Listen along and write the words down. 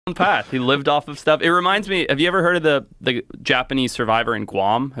path. He lived off of stuff. It reminds me. Have you ever heard of the Japanese survivor in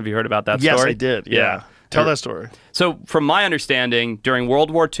Guam? Have you heard about that story? Yes, I did. Yeah. Tell that story. So, from my understanding, during World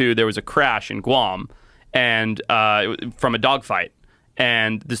War II, there was a crash in Guam, and from a dogfight,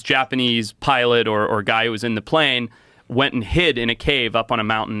 and this Japanese pilot or guy who was in the plane went and hid in a cave up on a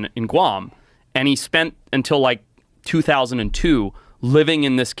mountain in Guam, and he spent until like 2002 living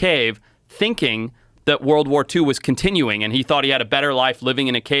in this cave, thinking that World War II was continuing, and he thought he had a better life living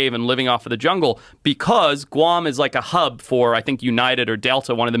in a cave and living off of the jungle because Guam is like a hub for, I think, United or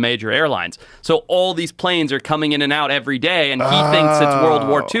Delta, one of the major airlines. So all these planes are coming in and out every day, and he thinks it's World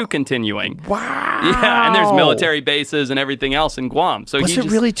War II continuing. Wow. Yeah, and there's military bases and everything else in Guam. So was it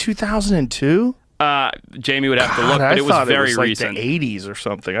really 2002? Jamie would have to look, but it was very recent. Like the 80s or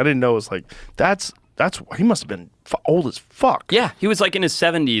something. I didn't know it was like that's he must have been old as fuck. Yeah, he was like in his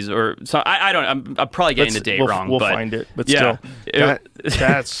 70s or so. I don't. I'm probably getting the date wrong. We'll but find it. But yeah, still,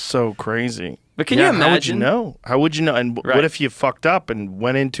 that's so crazy. But can you imagine? How would you know? How would you know? And what if you fucked up and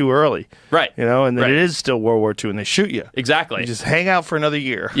went in too early? Right. You know, and then it is still World War II, and they shoot you. Exactly. You just hang out for another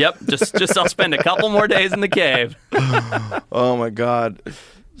year. Yep. Just I'll spend a couple more days in the cave. Oh my God.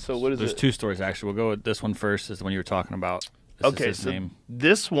 So what is There's two stories actually. We'll go with this one first. Is the one you were talking about. Okay, so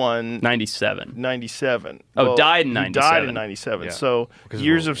this one 97. 97. Oh, well, died in 97. Died in 97. Yeah. So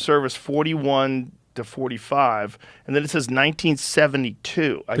years of service 41 to 45, and then it says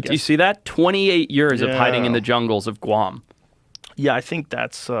 1972. I guess. Do you see that? 28 years of hiding in the jungles of Guam. Yeah, I think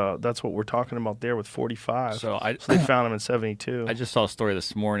that's what we're talking about there with 45. So they found him in 72. I just saw a story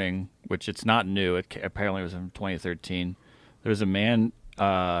this morning, which it's not new. It apparently was in 2013. There was a man.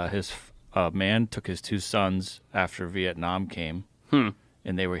 A man took his two sons after Vietnam came, and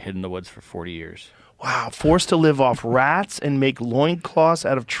they were hid in the woods for 40 years. Wow. Forced to live off rats and make loincloths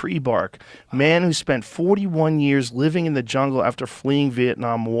out of tree bark. Man who spent 41 years living in the jungle after fleeing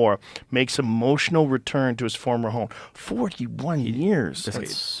Vietnam War makes emotional return to his former home. 41 years.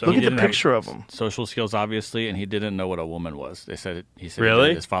 Look at the picture of him. Social skills, obviously, and he didn't know what a woman was. He said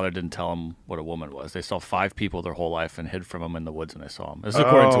really? His father didn't tell him what a woman was. They saw 5 people their whole life and hid from him in the woods when they saw him. This is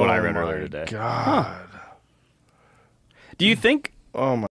according to what I read earlier today. God. Do you think... Oh, my